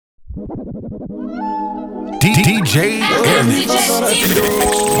DJ Airnix.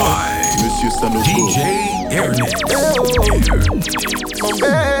 Monsieur Sanogo. DJ Airnix. Mon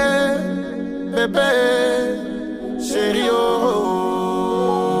bébé, chérie, oh.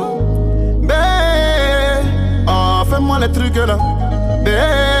 Oh, fais-moi les trucs là.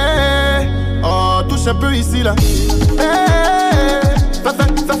 Oh, touche un peu ici là.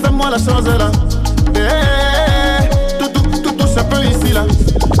 Fais-moi la chose là. Tout touche un peu ici là.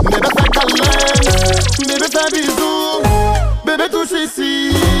 Bébé fais câlin, bébé fais bisous, bébé touche ici.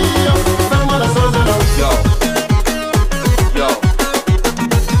 Fais-moi la chose là. Yo.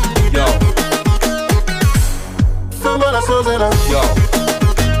 Fais-moi la chose là. Yo.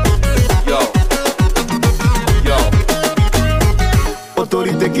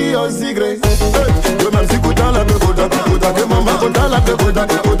 Autorité qui ose Y. Que même si Kouda la Kouda, que maman Kouda la Kouda,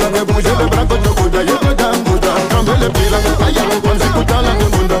 que bouger les bras Kouda, Yoda, Kouda, tremble les pieds là, aïe, comme si Kouda la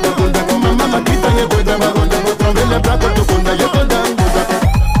Kouda, que maman m'a quitté, Yoda, tremble les bras Kouda, Yoda, Kouda.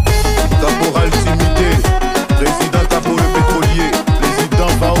 Caporal Timité, président Capo le pétrolier,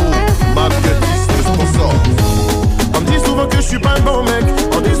 président Bao, marketing, le sponsor. On me dit souvent que je suis pas un bon mec,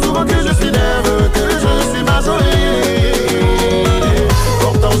 on dit souvent que je suis nerveux, que je suis majoré.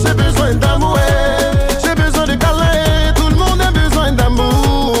 Pourtant j'ai besoin d'amour, j'ai besoin de câlin, tout le monde a besoin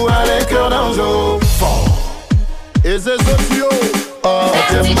d'amour, allez cœur d'angeau. Et c'est sociaux, oh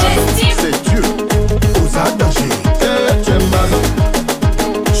t'aimes c'est Dieu, aux attachés, t'aimes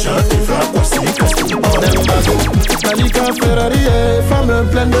chante et frappe aussi, on aime pas. Malika Ferrari, femme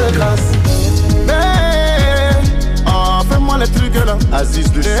pleine de grâce. Mais, oh fais-moi les trucs là. Aziz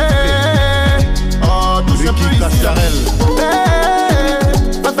le Sucré, oh tout ce peu ici là.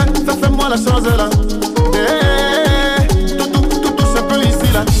 Fais-moi la chose là. Tout ce peu ici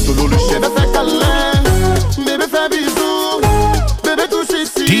là. Solo le chef. Bébé fais câlin, bébé fais bisous, bébé touche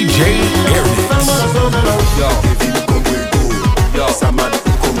ici. DJ Airnix. Fais-moi la chose là. Kevin Congo, Samad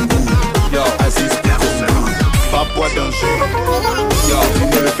Congo, Aziz Congo, Papua Danger,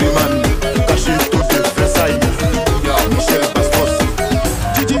 Dino le Freeman, caché tout de Versailles, Michel Bastos,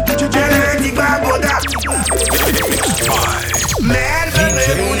 DJ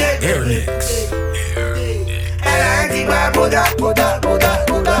Airnix. Elle dit bah boda.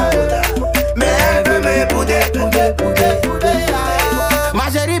 Mais elle veut me bouder. Ma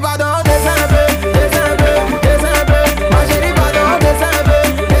chérie pardon, descends un peu. Ma chérie pardon, descends un peu.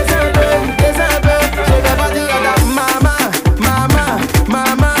 Je vais pas dire à ta maman.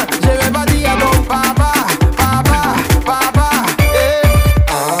 Je vais pas dire à ton papa.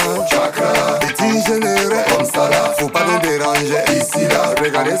 Chakra, petit généreux comme ça là. Faut pas nous déranger ici là.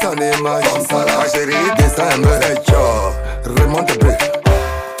 Regardez son image comme ça là. Ma chérie descend un peu. C'est chaud, remonte un peu.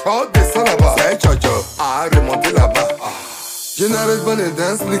 Oh descend là-bas. C'est chaud. Ah remontez là-bas. Je n'arrête pas de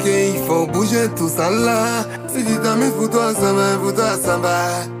t'expliquer. Il faut bouger tout ça là. Si tu t'amuses pour toi ça va.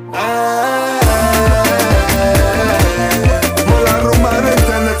 Mon la romane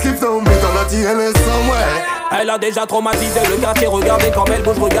internet qui tombe. T'en as tiré le sang ouais. Elle a déjà traumatisé le quartier, regardez comme elle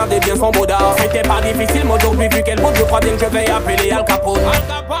bouge, regardez bien son boda. C'était pas difficile, mais aujourd'hui vu qu'elle bouge, je crois bien que je vais appeler Al Capone.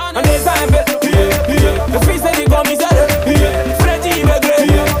 On est un peu, le fils est du commissaire, Freddy Maigret,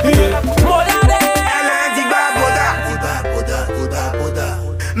 Molade. Elle a dit bah boda.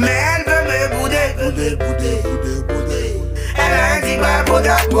 Mais elle veut me bouder. Elle a dit bah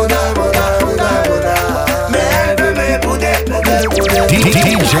boda. Mais elle veut me bouder.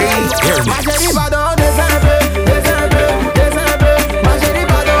 DJ Airnix. Ma chérie pardon, descends un peu. Ma chérie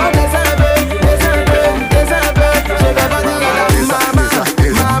pardon, descends un peu. Je vais pas dire à ta maman. Je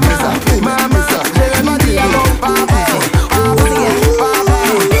vais pas dire à ton papa.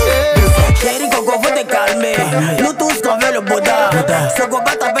 Chérie Coco, faut te calmer. Nous tous qu'on veut le Bouddha. Ce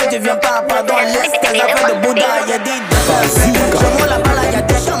combat t'appelle, tu viens pas. Pardon, laisse tes affaires de Bouddha. Y'a des je vois la balle, y'a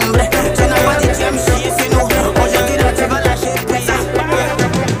des chambres. Tu n'as pas dit tu aimes chier, sinon aujourd'hui là tu vas lâcher prise.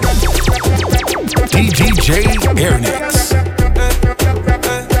 DJ Airnix.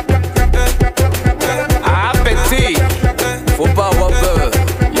 Ah petit, faut pas avoir peur.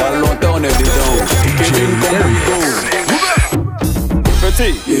 Y'a longtemps on est dedans. Kevin Congo.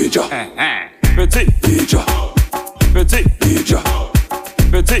 Petit, petit,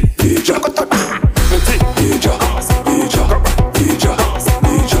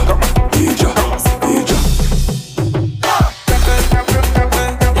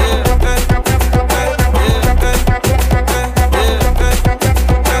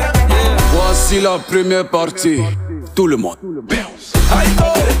 Voici la première partie. Tout le monde.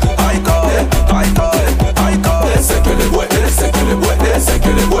 C'est que les bois, c'est que les bois, c'est que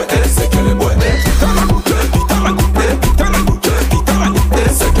les bois, c'est que les bois.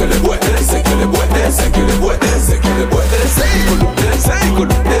 C'est que les bois.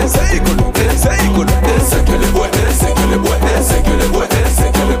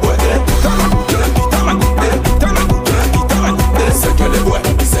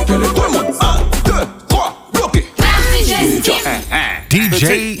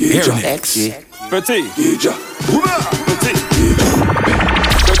 Airnix. Petit.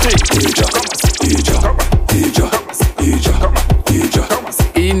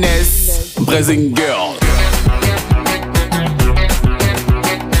 Inès, Brazing Girl.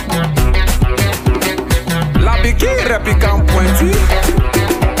 La biquille pique en pointu.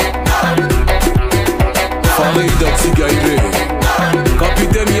 Farid Tigaïré,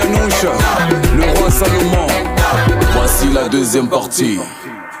 Capitaine Yanoucha, le roi Salomon. Voici la deuxième partie.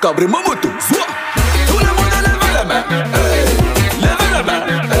 Cabré Mamoto, soit. Tout le monde lève la main, hey. Lève la main,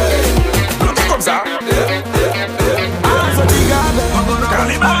 hey. Bloquez comme ça.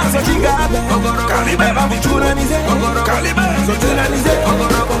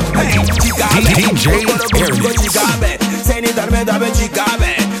 DJ Airnix. Seni darme dabe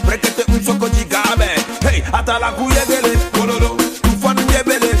jigabe, brekete unsoko jigabe. Hey, atala kuyegele, kololo. Tufanu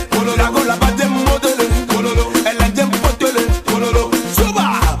yebele, kololo. Lago la bade modele, kololo. Elle a dem potele, kololo.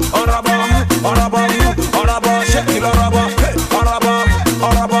 Suba, oraba, shake it oraba, hey,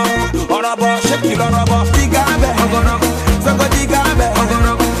 oraba, shake it oraba. Jigabe, soko jigabe,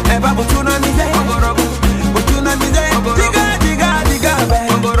 eba butuna mize, butuna mize, jigabe,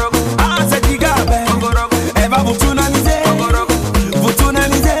 ah se jigabe, eba butuna mize.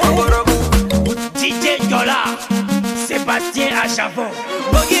 DJ Dollar, Sébastien à Chavon.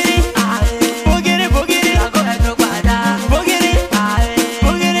 Bogiri, bogiri, bogiri. Bogiri,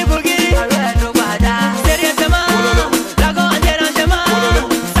 bogiri. Sérieusement, la grande dérangement.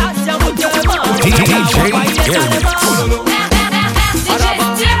 Ça c'est un boutement. DJ Airnix. DJ Airnix.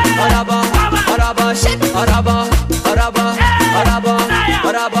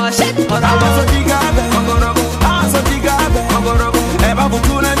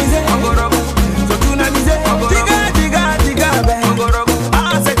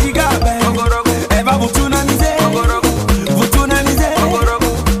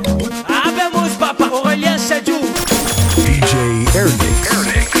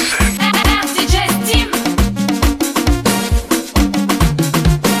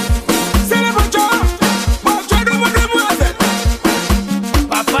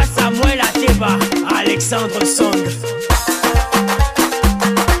 Papa Samuel Ateba, Alexandre Song.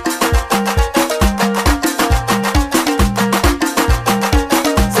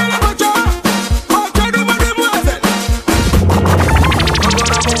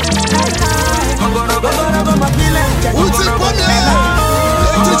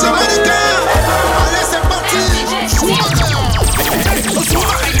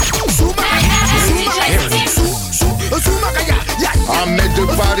 Ahmed de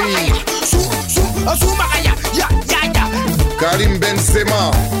Paris, Karim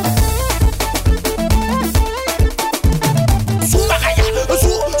Benzema,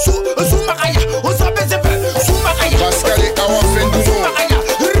 Pascal et Awa Fendouno,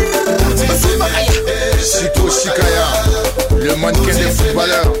 Chico Chikaya, le mannequin des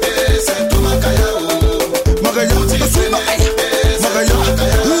footballeurs.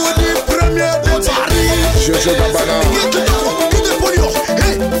 Jojo Dabana,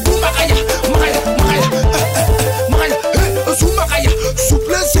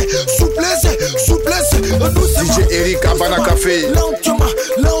 DJ Eric Abana Café. Lentement,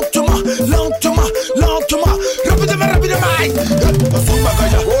 rapidement.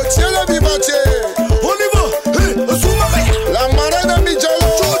 Oh tiens la vivace, On y va, la marraine Midjalo,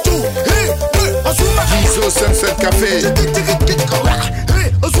 Gizo Sunset Café, David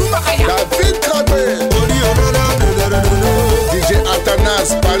Krabbe, DJ Atanas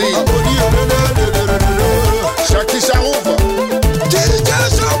Paris, Shaki Charouf,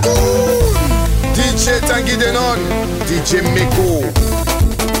 DJ Tanguy Denon, DJ Meko.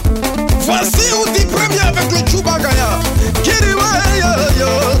 Voici on dit premier avec le Chubagaya. Kiriwe yo yo,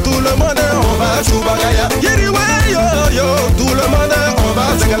 tout le monde on va Chubagaya. Kiriwe yo yo, tout le monde on va.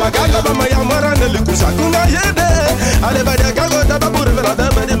 C'est que la gaga va maya marane le kusa kunga yede. Allez va dia gago taba pour la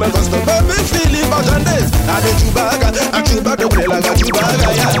dame de me costo baby Philippe Agendes. Allez Chubaga, a Chubaga pour la gaga Chubaga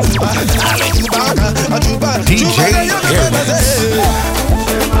ya. Allez Chubaga, a Chubaga. DJ Airnix.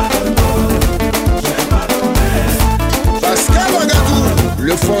 Pascal Ouagadou,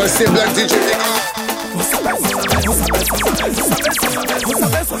 le français Black DJ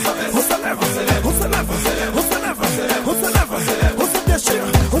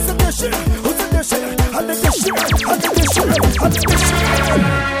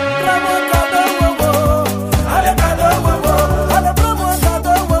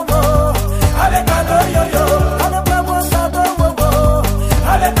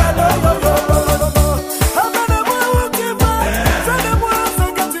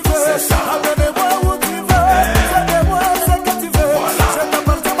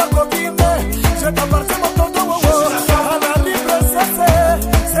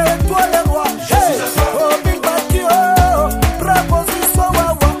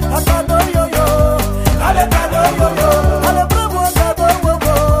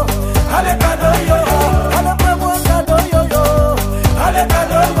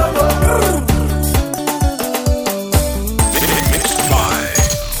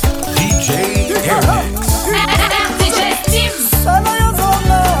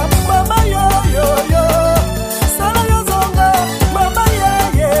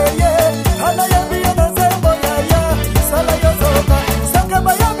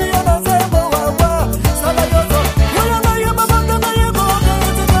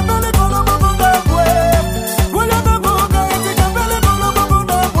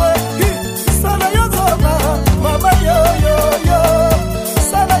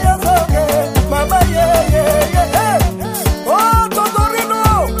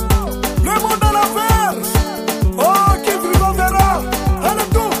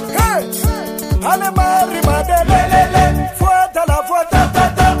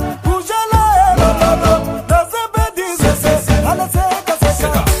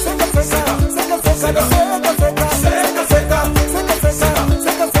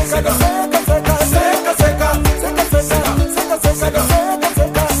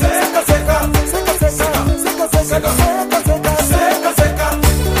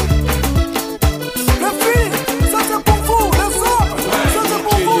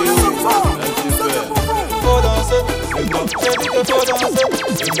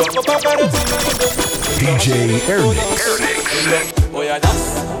DJ Airnix. Oh yeah,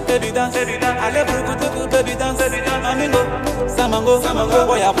 dance, baby dance, allez beaucoup de baby dance, Amingo, Samango,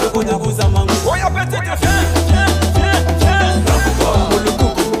 oh yeah beaucoup de goût Samango, oh yeah petite viens, le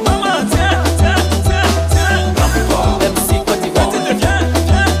coucou, maman tiens, MC quand il va, petite viens,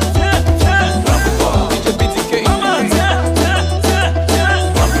 DJ PTK, maman tiens,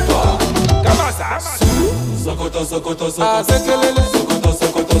 comment ça, Sokoto, ah c'est que lele, Sokoto,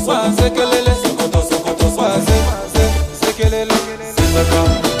 ah c'est que lele, Sokoto, ah c'est que lele.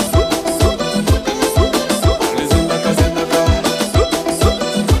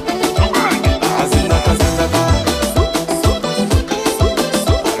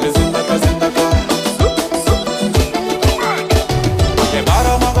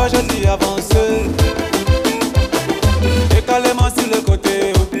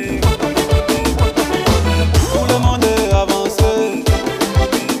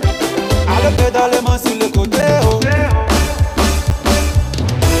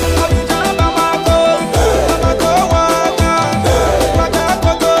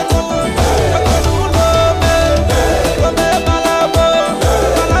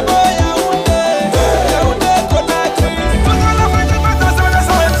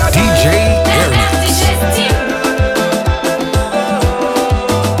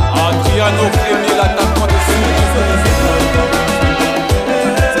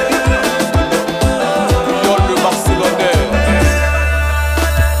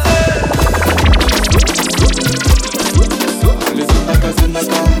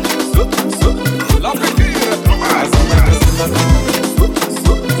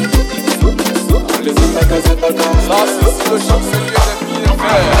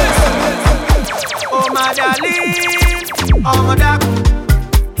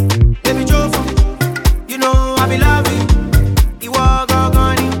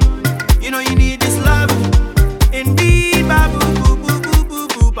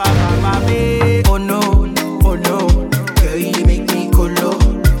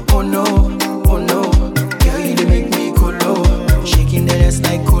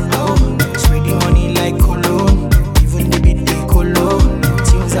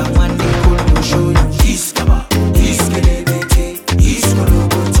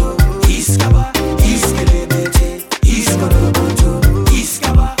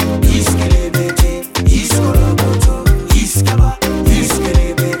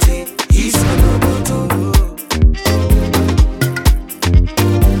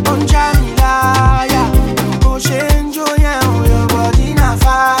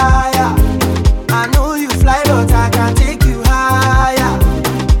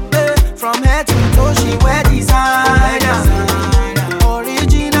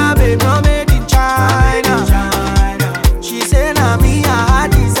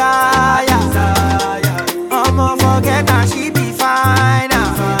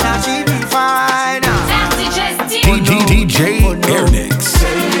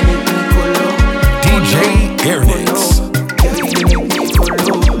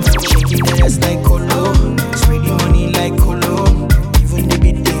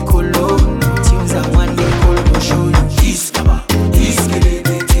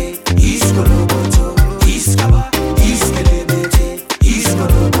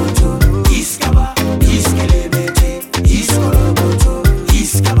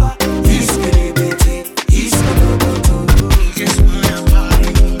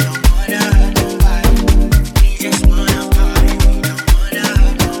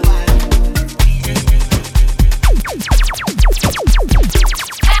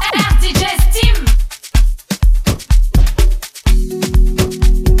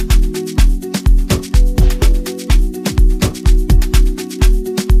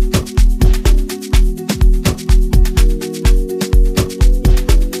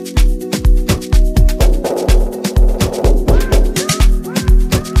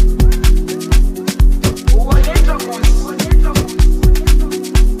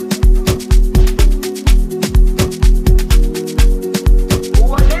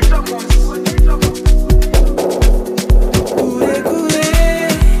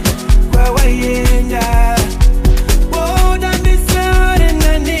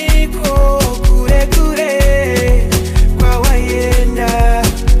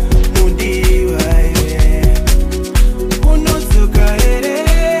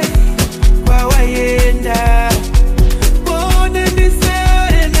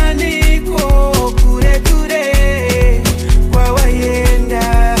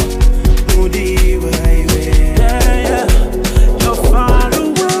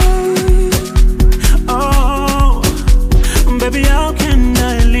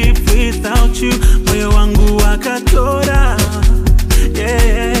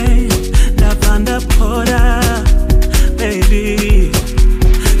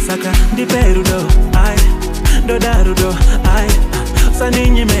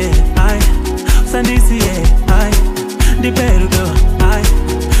 Saninyime, I, Sandisi, I, Di Perudo, I,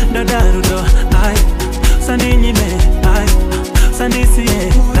 Dadarudo, I, Saninyime, I, Sandisi,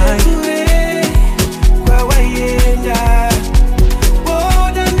 I.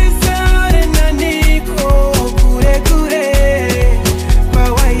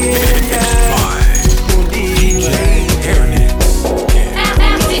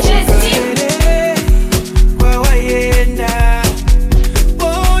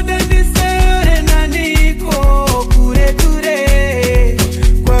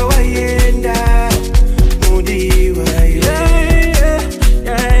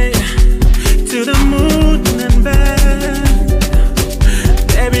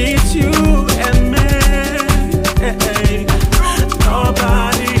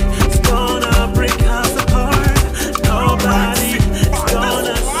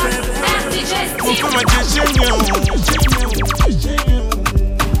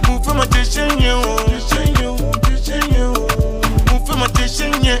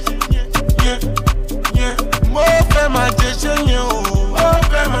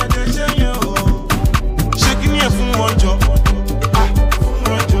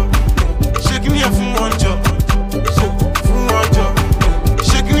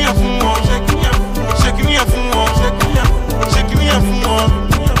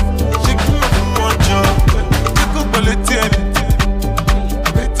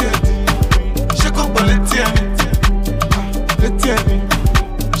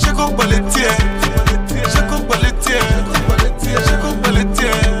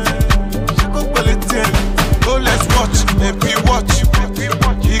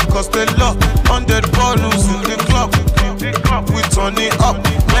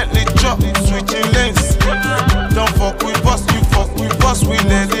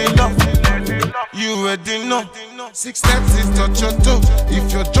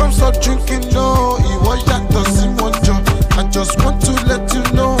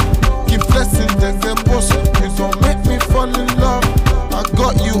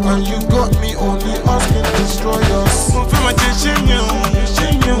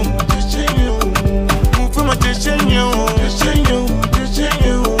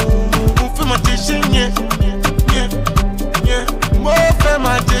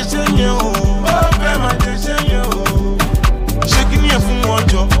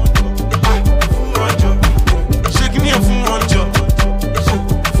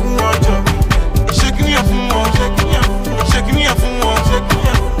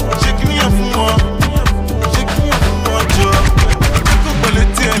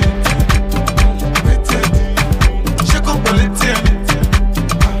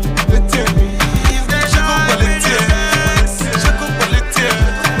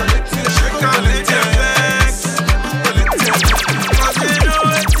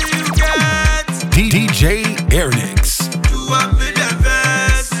 DJ Airnix.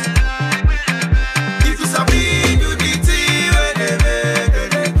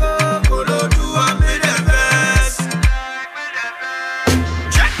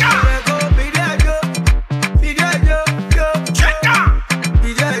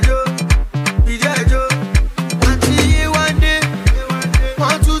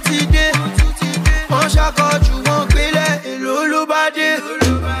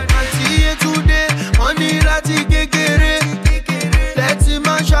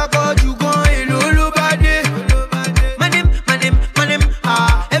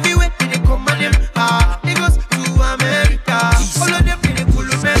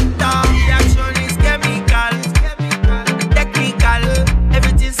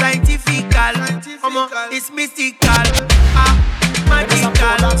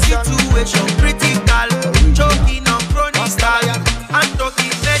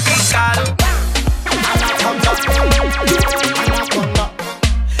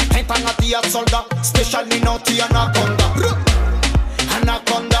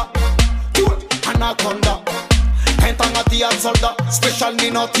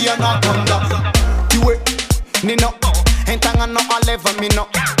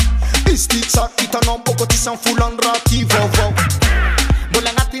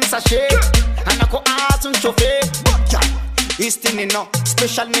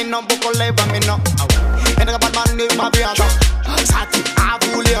 Special me no boko leva me no. Enga balman ni mabianda. Sati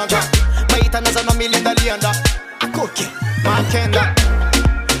avulianda. Maita naza no milinda lianda. Akoke makenda.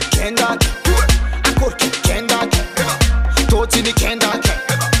 Kenda. Akoke kenda. Toti ni kenda.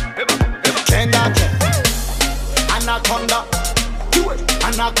 Kenda. Anaconda.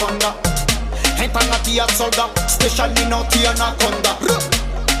 Anaconda. Entanga tia solda. Special me no tia anaconda.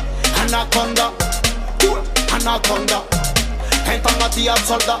 Anaconda. Anaconda. Tia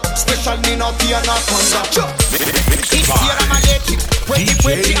solda, special ni no tia na konda. Isiera maleti, pweti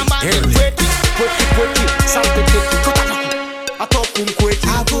pweti ambani pweti, pweti pweti, salte pweti, kutana, atokum pweti.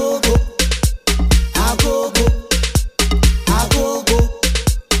 Agogo, agogo, agogo,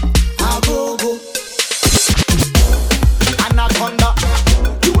 agogo. Anaconda,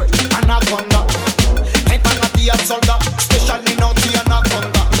 anaconda. Entana tia solda, special ni no tia na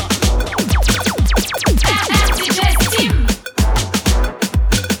konda.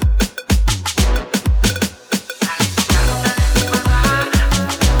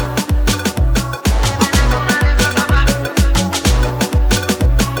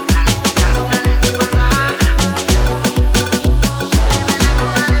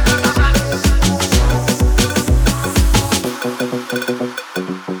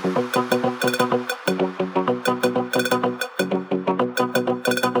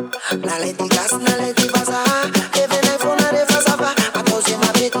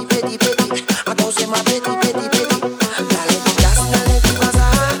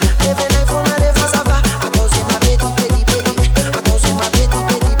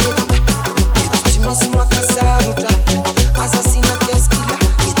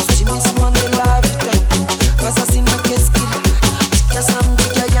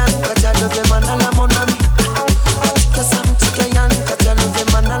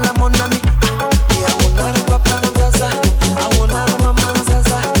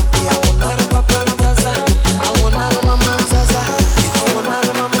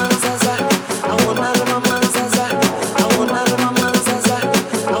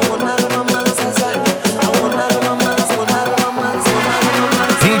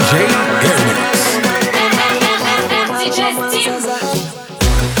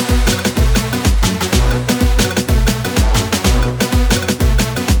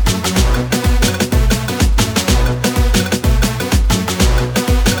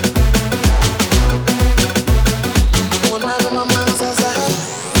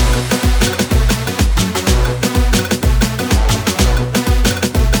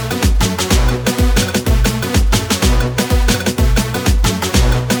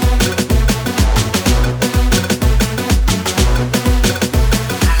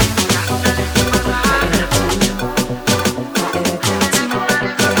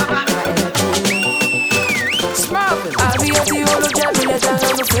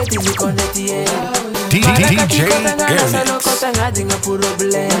 DJ Airnix.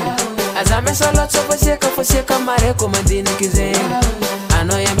 Azame solo fosieka mareko mandini kizen.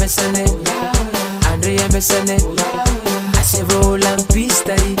 Ano ya mesane, Andre ya mesane. Asevola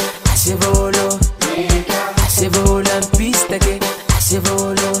pista yi, asevolo. Asevola pista ke,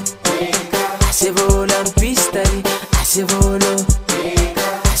 asevolo. Asevola pista yi, asevolo.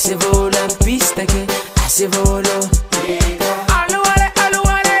 Asevola pista ke, asevolo.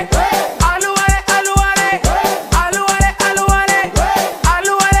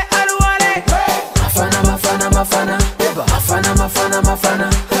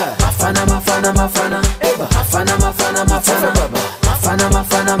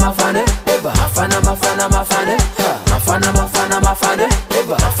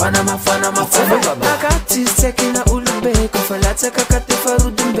 Akatistekina ulube kofalatsa kakate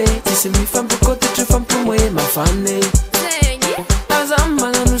farudumbe tisimi fambukote trifampumoye mafane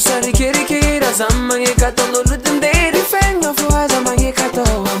azamanga nusari kerikira azamanga katonoludumbe rifenga fo azamanga kato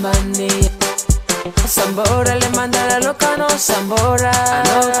amane Sambora le manda la loca no sambora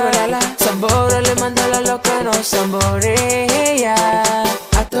Sambora le manda la loca no samboreya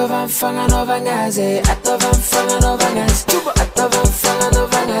Atovan fanga no vangaze Atovan fanga no vangaze Atovan fanga no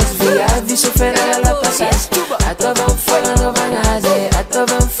vangaze Via vi sofera la pasas Atovan fanga no vangaze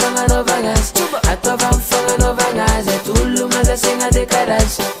Atovan fanga no vangaze Atovan fanga no vangaze Tulu maza senga de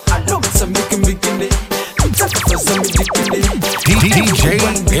caras Alum some making bikini DJ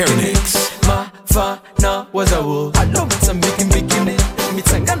Airnix. Fana was a wo. I know it's a making bikini.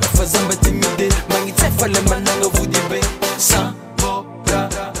 Mitsangana for Zamba Timide. Mangitsa le mananga vudibe. Sambora.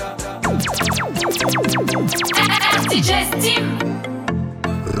 DJ Steam.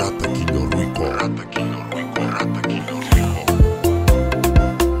 Rata Kino Rico. Rata Kino Rico. Rata Kino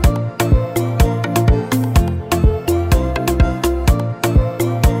Rico.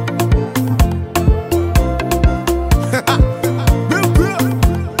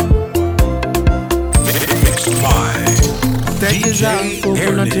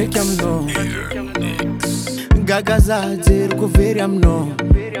 Gagaza zir kuveri amno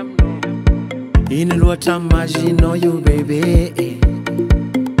Inilwata maji no you baby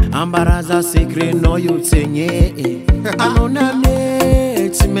Ambaraza secret no you tenye Anona ne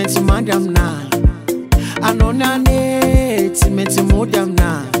Timeti madam na Anona ne timeti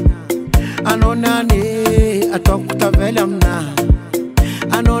mudamna anonane atokutavelamna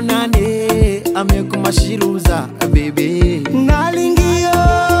anonane amekumashiruza baby nalingio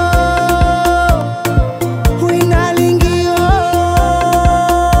winalingio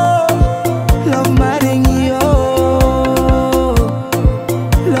love maringio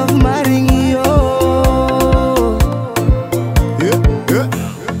love maringio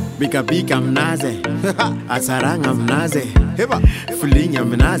bika mnaze asaranga mnaze fulinya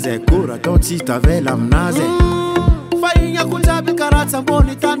mnaze kura toti tavela mnaze farinha kunjabi karatsa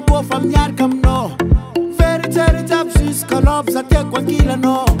boni tan po famyar kamno veritari tap jusqu'à l'obs até kwa kila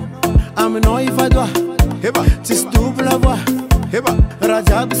no amno ifadwa tis double la voix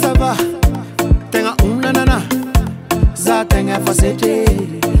rajab ça va tenga nana za tenga facete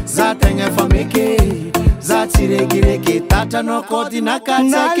za tenga fameke za tireki tata no kodi na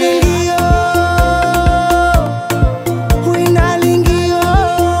katsake winalingio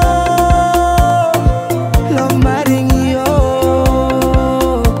love maringio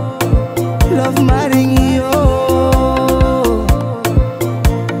love maringio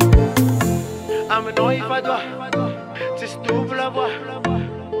amno ifadwa tis double la voix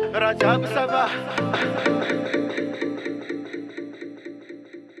rajab ça va